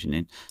occlusion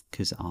in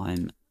because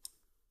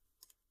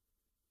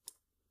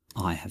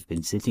I have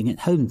been sitting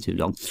at home too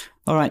long.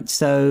 All right,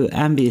 so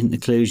ambient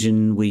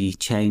occlusion we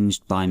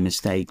changed by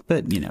mistake,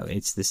 but you know,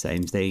 it's the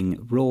same thing.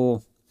 Raw,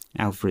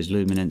 alpha is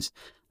luminance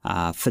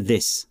for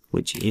this,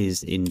 which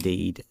is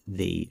indeed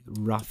the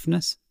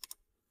roughness.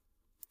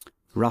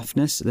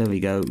 Roughness, there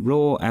we go.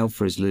 Raw,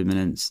 alpha is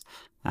luminance.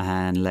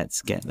 And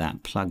let's get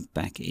that plugged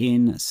back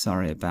in.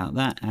 Sorry about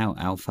that. Out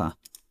alpha,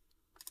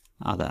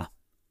 other,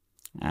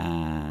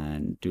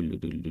 and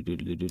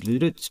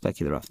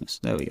specular roughness.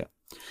 There we go.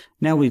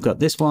 Now we've got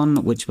this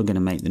one, which we're going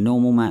to make the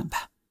normal map.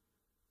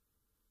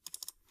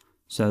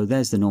 So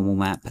there's the normal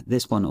map.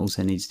 This one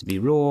also needs to be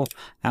raw.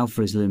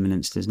 Alpha is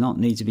luminance, does not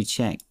need to be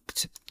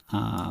checked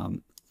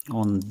on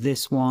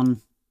this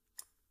one.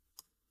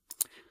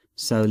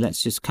 So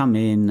let's just come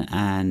in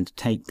and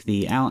take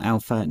the out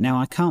alpha.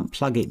 Now I can't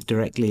plug it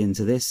directly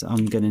into this.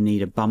 I'm going to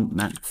need a bump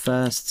map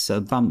first.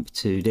 So bump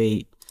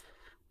 2D.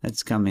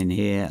 Let's come in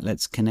here.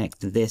 Let's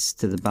connect this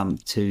to the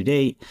bump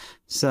 2D.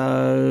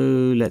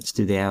 So let's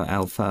do the out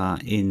alpha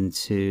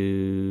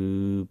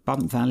into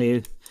bump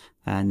value.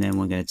 And then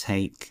we're going to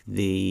take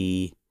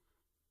the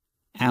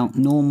out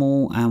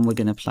normal and we're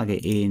going to plug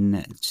it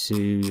in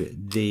to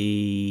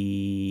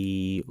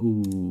the,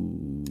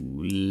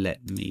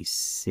 let me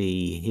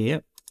see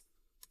here.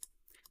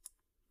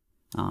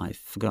 I've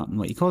forgotten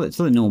what you call it.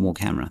 So the normal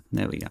camera.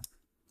 There we go.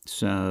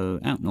 So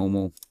out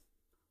normal,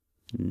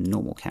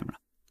 normal camera.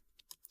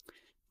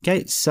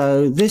 Okay,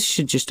 so this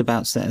should just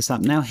about set us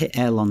up. Now hit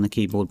L on the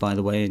keyboard, by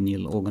the way, and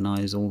you'll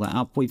organize all that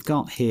up. We've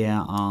got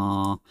here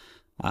our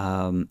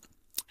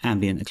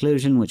ambient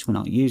occlusion, which we're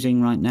not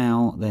using right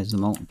now. There's a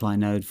multiply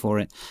node for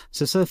it.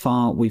 So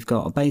far we've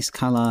got a base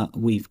color,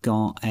 we've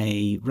got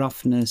a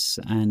roughness,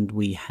 and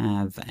we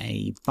have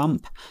a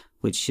bump,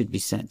 which should be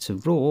set to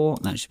raw.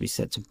 That should be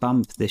set to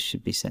bump. This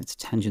should be set to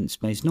tangent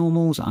space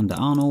normals under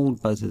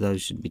Arnold. Both of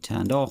those should be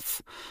turned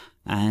off.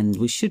 And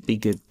we should be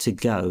good to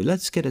go.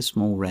 Let's get a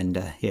small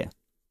render here.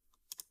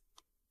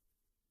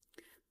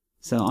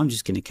 So I'm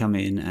just going to come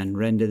in and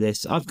render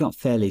this. I've got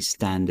fairly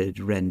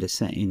standard render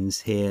settings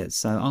here,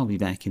 so I'll be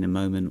back in a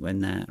moment when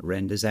that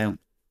renders out.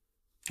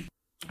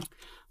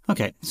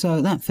 Okay,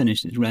 so that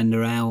finished its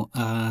render out.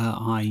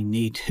 I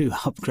need to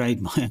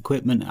upgrade my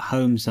equipment at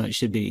home, so it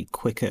should be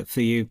quicker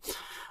for you.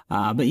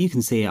 But you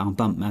can see our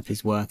bump map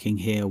is working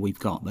here. We've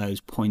got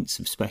those points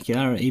of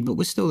specularity, but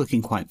we're still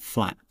looking quite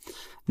flat.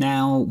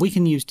 Now, we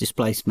can use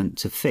displacement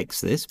to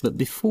fix this, but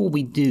before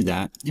we do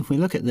that, if we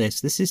look at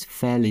this, this is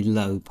fairly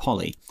low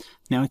poly.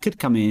 Now, I could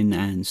come in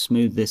and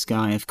smooth this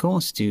guy, of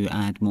course, to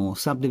add more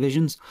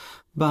subdivisions,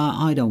 but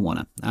I don't want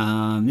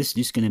to. This is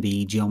just going to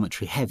be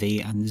geometry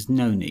heavy, and there's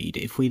no need.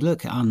 If we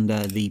look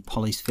under the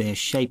polysphere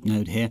shape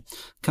node here,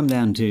 come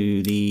down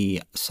to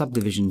the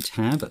subdivision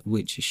tab,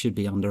 which should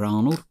be under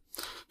Arnold,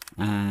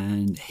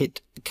 and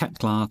hit Cat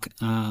Clark.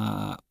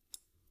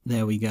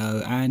 There we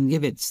go, and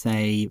give it,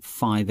 say,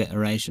 5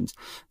 iterations.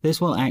 This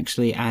will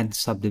actually add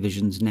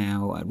subdivisions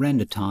now at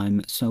render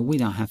time, so we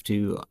don't have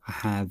to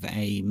have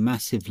a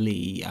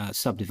massively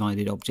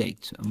subdivided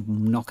object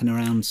knocking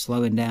around,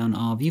 slowing down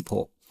our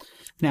viewport.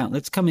 Now,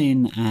 let's come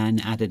in and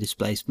add a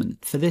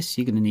displacement. For this,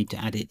 you're going to need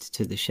to add it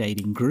to the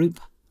shading group.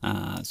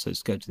 So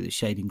let's go to the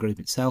shading group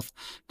itself,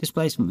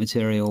 displacement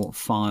material,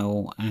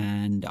 file,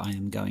 and I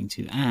am going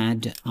to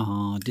add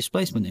our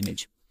displacement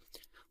image.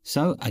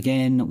 So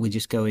again, we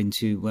just go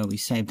into where we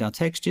saved our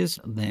textures.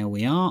 There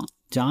we are,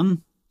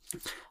 done.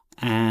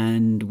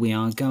 And we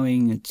are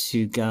going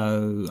to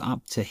go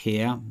up to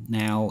here.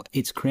 Now,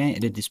 it's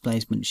created a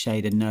displacement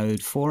shader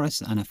node for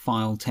us and a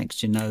file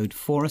texture node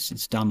for us.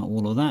 It's done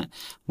all of that.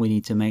 We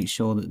need to make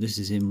sure that this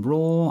is in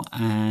raw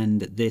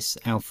and this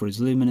alpha is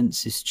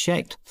luminance is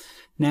checked.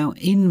 Now,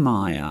 in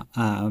Maya,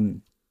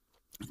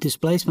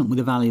 displacement with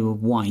a value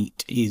of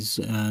white is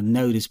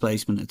no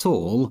displacement at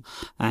all,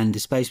 and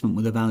displacement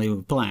with a value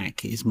of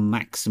black is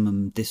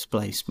maximum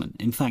displacement.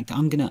 In fact,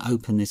 I'm going to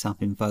open this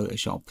up in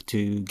Photoshop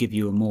to give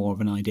you more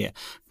of an idea,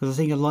 because I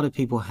think a lot of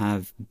people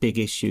have big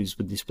issues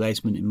with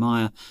displacement in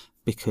Maya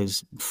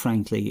because,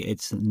 frankly,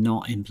 it's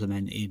not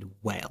implemented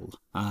well.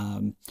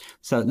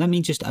 So let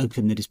me just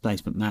open the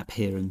displacement map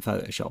here in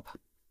Photoshop.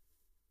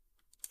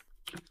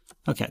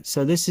 Okay,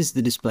 so this is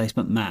the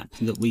displacement map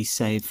that we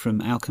saved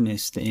from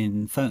Alchemist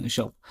in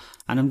Photoshop,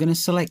 and I'm going to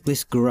select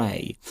this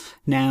grey.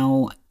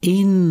 Now,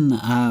 in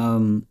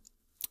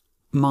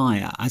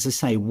Maya, as I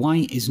say,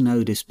 white is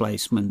no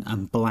displacement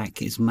and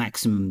black is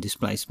maximum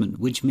displacement,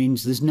 which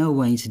means there's no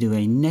way to do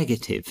a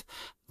negative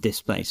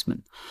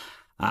displacement.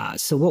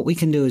 So what we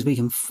can do is we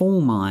can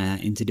form Maya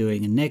into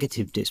doing a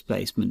negative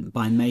displacement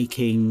by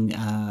making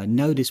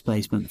no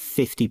displacement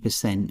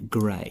 50%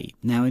 grey.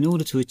 Now, in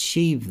order to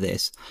achieve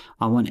this,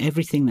 I want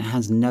everything that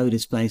has no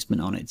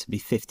displacement on it to be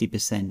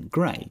 50%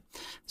 grey.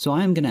 So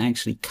I am going to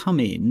actually come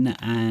in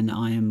and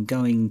I am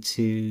going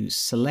to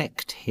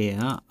select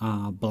here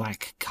our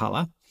black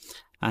colour,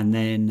 and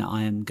then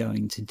I am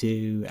going to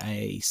do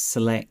a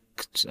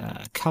select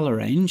colour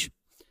range.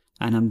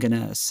 And I'm going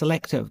to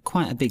select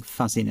quite a big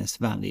fuzziness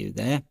value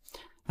there.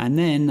 And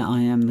then I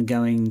am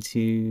going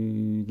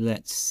to,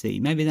 let's see,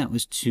 maybe that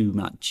was too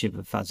much of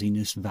a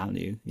fuzziness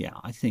value. Yeah,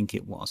 I think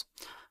it was.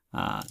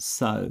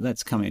 So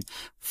let's come in.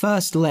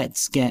 First,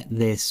 let's get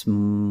this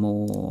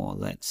more,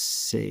 let's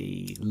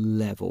see,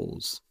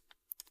 levels.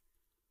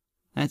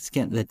 Let's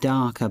get the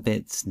darker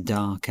bits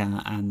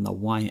darker and the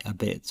whiter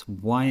bits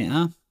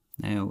whiter.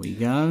 There we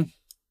go.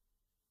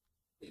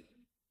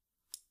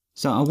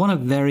 So I want a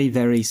very,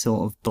 very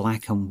sort of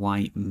black and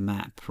white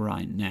map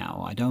right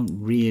now. I don't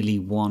really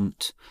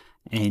want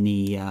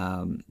any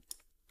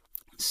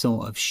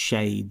sort of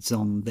shades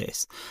on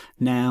this.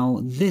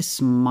 Now,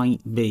 this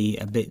might be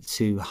a bit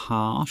too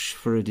harsh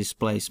for a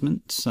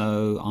displacement,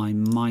 so I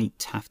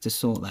might have to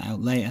sort that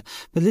out later.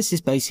 But this is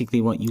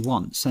basically what you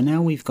want. So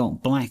now we've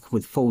got black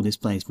with full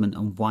displacement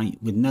and white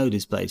with no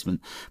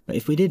displacement. But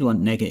if we did want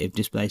negative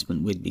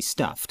displacement, we'd be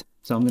stuffed.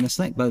 So I'm going to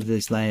select both of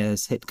these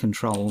layers, hit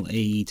Control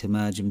E to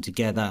merge them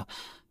together.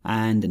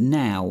 And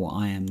now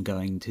I am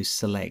going to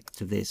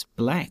select this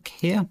black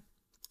here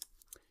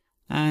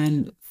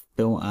and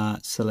filter.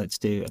 So let's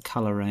do a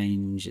color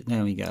range.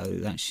 There we go.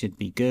 That should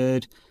be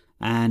good.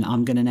 And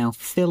I'm going to now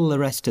fill the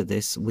rest of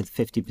this with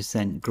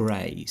 50%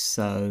 gray.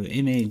 So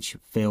image,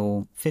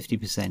 fill,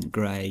 50%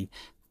 gray,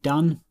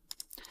 done.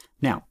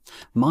 Now,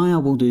 Maya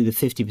will do the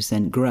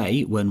 50%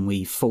 grey when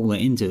we fall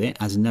into it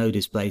as no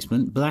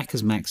displacement, black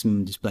as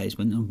maximum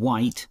displacement, and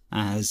white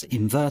as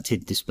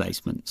inverted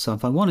displacement. So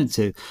if I wanted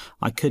to,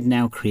 I could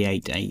now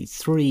create a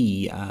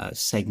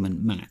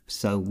 3-segment map.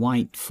 So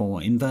white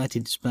for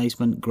inverted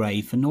displacement,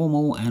 grey for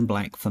normal, and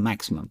black for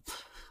maximum.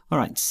 All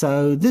right,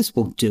 so this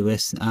will do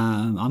us.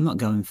 I'm not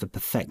going for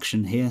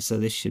perfection here, so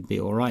this should be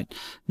all right.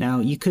 Now,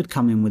 you could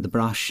come in with a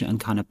brush and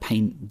kind of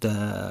paint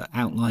the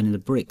outline of the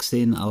bricks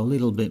in a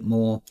little bit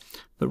more,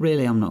 but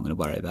really I'm not going to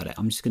worry about it.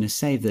 I'm just going to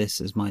save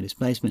this as my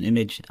displacement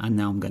image, and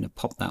now I'm going to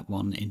pop that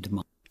one into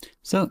Maya.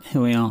 So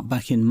here we are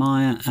back in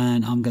Maya,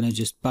 and I'm going to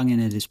just bung in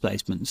a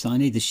displacement. So I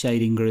need the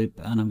shading group,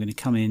 and I'm going to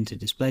come into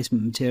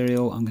displacement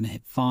material. I'm going to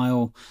hit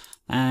File,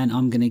 and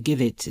I'm going to give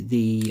it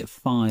the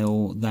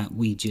file that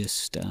we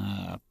just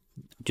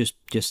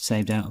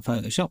saved out of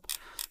Photoshop.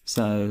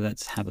 So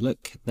let's have a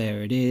look.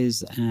 There it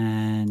is,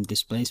 and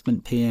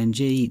displacement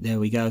PNG. There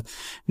we go.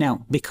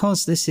 Now,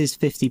 because this is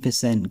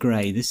 50%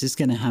 grey, this is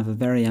going to have a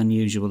very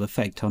unusual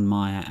effect on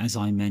Maya, as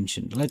I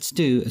mentioned. Let's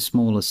do a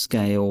smaller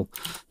scale,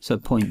 so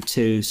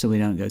 0.2, so we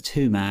don't go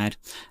too mad.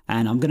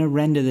 And I'm going to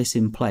render this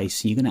in place.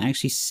 So you're going to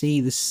actually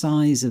see the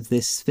size of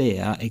this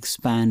sphere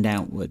expand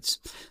outwards.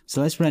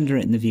 So let's render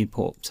it in the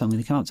viewport. So I'm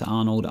going to come up to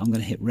Arnold. I'm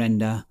going to hit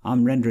render.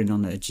 I'm rendering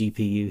on a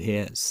GPU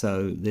here,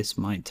 so this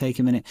might take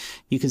a minute.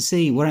 You can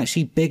see we're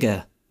actually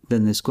bigger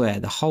than the square.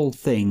 The whole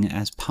thing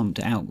has pumped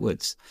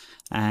outwards.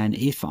 And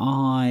if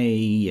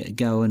I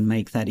go and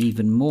make that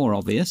even more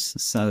obvious,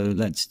 so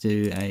let's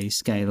do a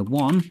scale of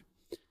 1,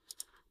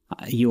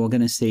 you're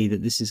going to see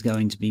that this is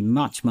going to be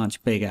much,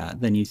 much bigger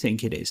than you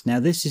think it is. Now,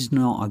 this is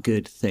not a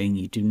good thing.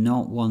 You do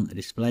not want the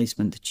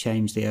displacement to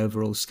change the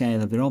overall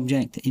scale of your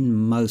object in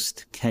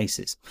most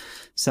cases.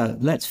 So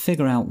let's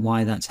figure out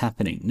why that's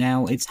happening.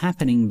 Now, it's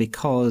happening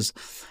because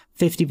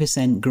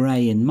 50%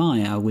 grey in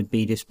Maya would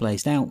be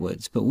displaced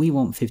outwards, but we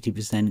want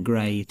 50%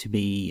 grey to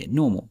be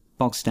normal,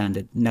 bog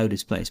standard, no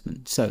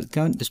displacement. So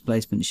go into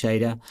displacement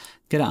shader,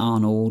 go to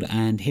Arnold,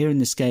 and here in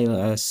the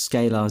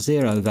scalar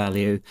 0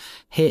 value,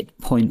 hit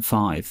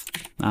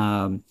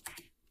 0.5.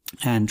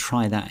 And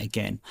try that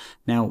again.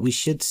 Now we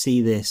should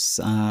see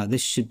this,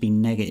 this should be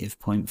negative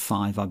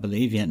 0.5, I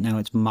believe. Yet now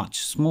it's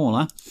much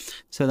smaller,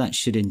 so that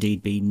should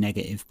indeed be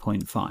negative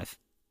 0.5.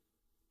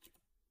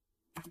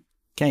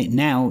 Okay,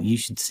 now you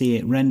should see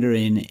it render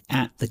in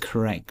at the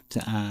correct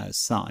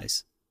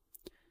size.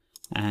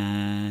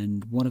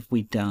 And what have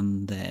we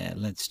done there?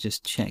 Let's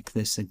just check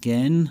this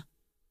again.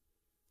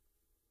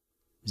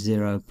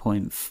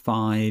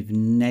 0.5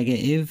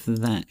 negative,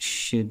 that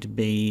should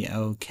be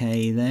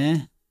okay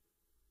there.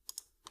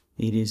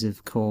 It is,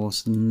 of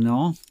course,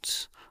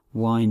 not.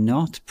 Why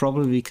not?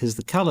 Probably because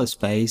the color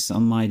space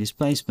on my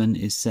displacement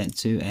is set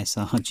to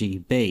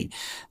sRGB.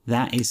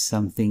 That is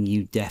something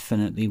you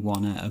definitely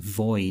want to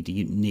avoid.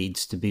 It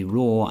needs to be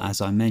raw. As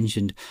I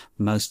mentioned,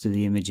 most of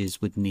the images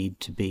would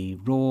need to be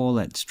raw.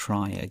 Let's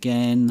try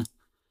again.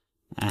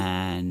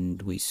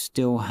 And we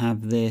still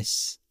have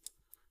this.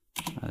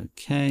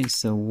 Okay,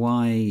 so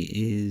y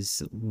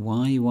is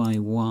y.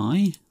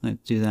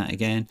 Let's do that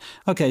again.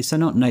 Okay, so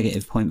not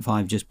negative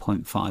 0.5, just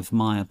 0.5.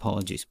 My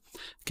apologies.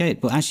 Okay,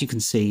 but as you can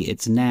see,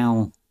 it's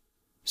now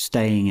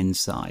staying in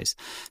size.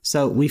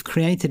 So we've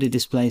created a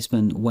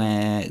displacement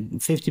where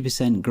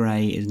 50%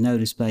 grey is no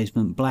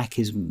displacement, black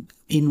is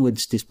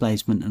inwards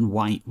displacement, and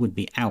white would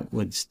be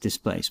outwards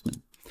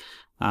displacement.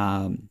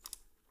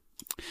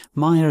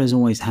 Maya has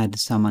always had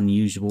some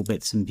unusual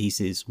bits and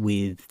pieces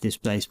with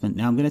displacement.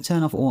 Now I'm going to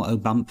turn off auto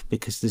bump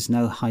because there's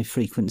no high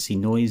frequency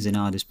noise in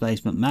our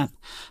displacement map,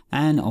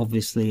 and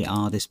obviously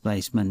our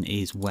displacement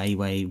is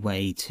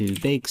way too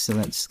big, so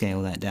let's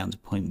scale that down to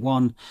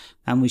 0.1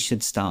 and we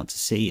should start to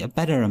see a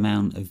better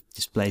amount of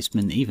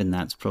displacement. Even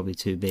that's probably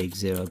too big,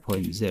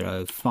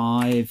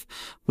 0.05.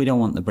 We don't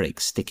want the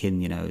bricks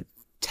sticking, you know,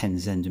 10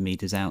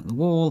 centimeters out the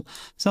wall.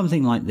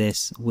 Something like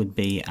this would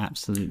be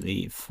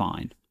absolutely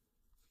fine.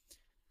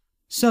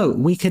 So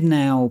we can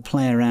now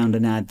play around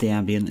and add the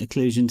ambient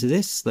occlusion to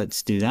this.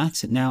 Let's do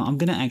that. Now I'm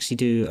going to actually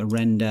do a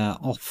render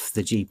off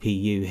the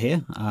GPU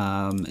here,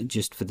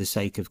 just for the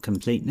sake of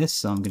completeness.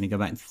 So I'm going to go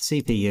back to the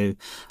CPU,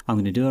 I'm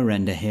going to do a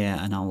render here,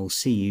 and I will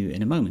see you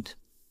in a moment.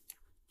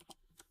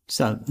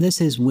 So this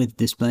is with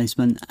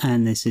displacement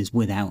and this is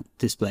without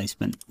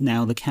displacement.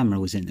 Now the camera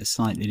was in a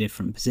slightly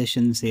different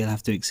position, so you'll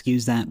have to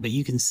excuse that, but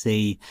you can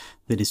see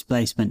the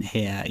displacement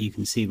here, you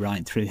can see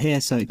right through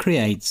here, so it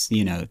creates,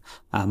 you know,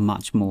 a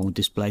much more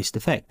displaced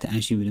effect,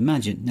 as you would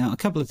imagine. Now a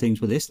couple of things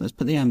with this, let's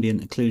put the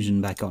ambient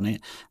occlusion back on it,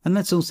 and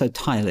let's also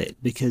tile it,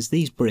 because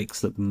these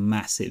bricks look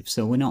massive,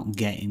 so we're not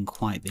getting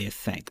quite the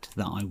effect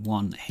that I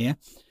want here.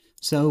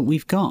 So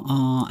we've got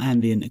our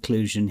ambient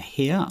occlusion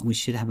here. We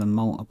should have a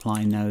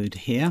multiply node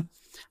here.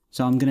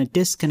 So I'm going to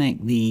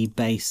disconnect the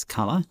base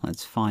color.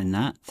 Let's find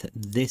that.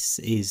 This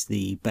is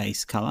the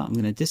base color. I'm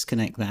going to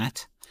disconnect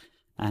that,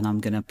 and I'm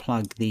going to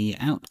plug the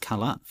out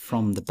color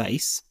from the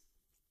base.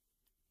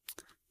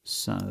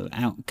 So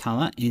out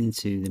color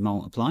into the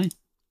multiply.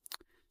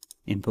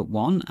 input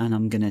 1, and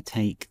I'm going to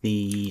take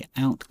the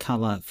out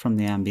color from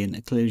the ambient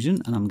occlusion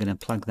and I'm going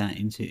to plug that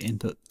into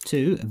input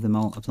 2 of the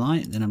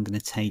multiply. Then I'm going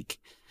to take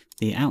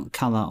the out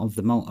color of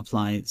the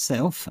multiply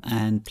itself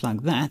and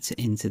plug that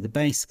into the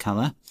base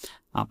color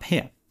up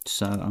here.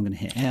 So I'm going to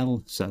hit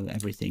L so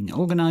everything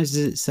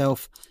organizes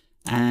itself,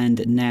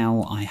 and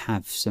now I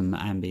have some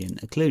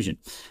ambient occlusion.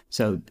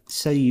 So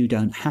you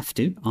don't have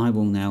to, I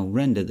will now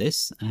render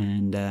this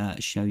and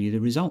show you the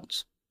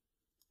results.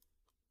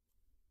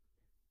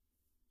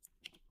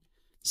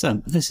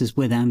 So this is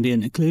with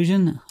ambient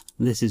occlusion,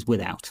 this is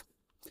without.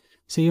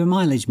 So your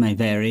mileage may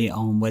vary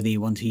on whether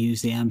you want to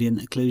use the ambient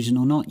occlusion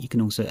or not. You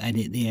can also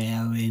edit the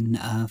AO in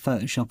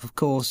Photoshop, of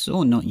course,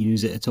 or not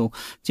use it at all.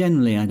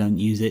 Generally, I don't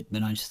use it,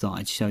 but I just thought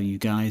I'd show you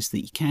guys that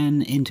you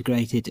can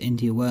integrate it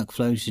into your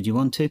workflow should you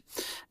want to.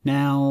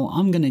 Now,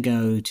 I'm going to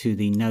go to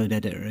the node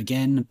editor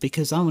again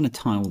because I want to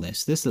tile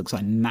this. This looks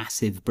like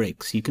massive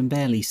bricks. You can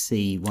barely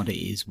see what it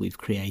is we've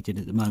created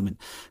at the moment.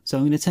 So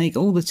I'm going to take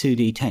all the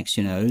 2D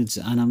texture nodes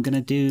and I'm going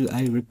to do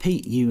a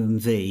repeat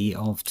UMV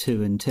of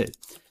 2 and 2.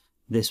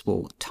 This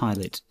will tile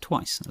it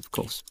twice, of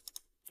course.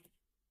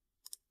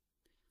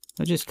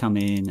 So just come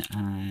in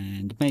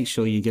and make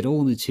sure you get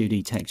all the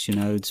 2D texture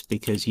nodes,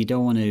 because you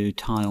don't want to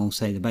tile,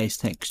 say, the base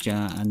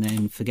texture and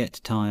then forget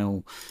to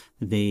tile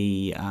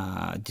the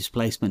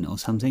displacement or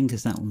something,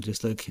 because that will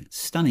just look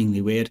stunningly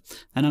weird.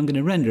 And I'm going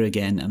to render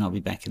again and I'll be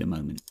back in a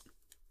moment.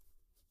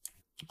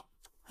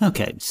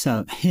 Okay,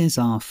 so here's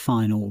our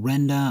final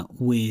render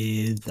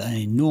with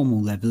a normal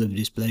level of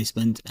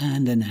displacement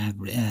and an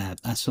average,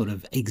 a sort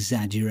of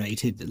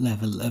exaggerated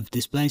level of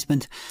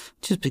displacement,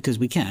 just because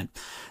we can.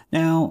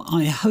 Now,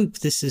 I hope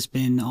this has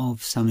been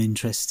of some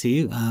interest to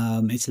you.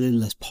 It's a little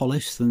less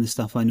polished than the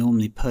stuff I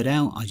normally put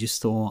out. I just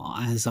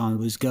thought, as I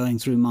was going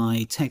through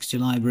my texture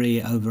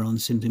library over on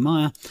Simply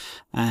Maya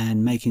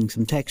and making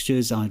some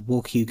textures, I'd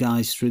walk you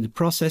guys through the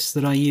process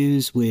that I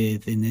use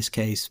with, in this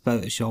case,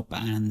 Photoshop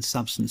and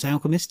Substance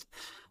Alchemist.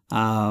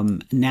 Now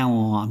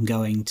I'm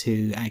going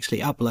to actually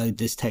upload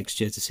this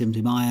texture to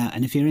Simply Maya,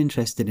 and if you're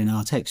interested in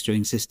our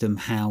texturing system,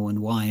 how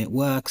and why it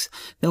works,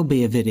 there'll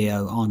be a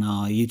video on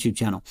our YouTube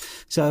channel.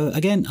 So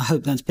again, I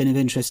hope that's been of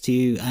interest to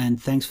you, and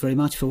thanks very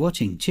much for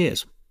watching.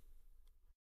 Cheers.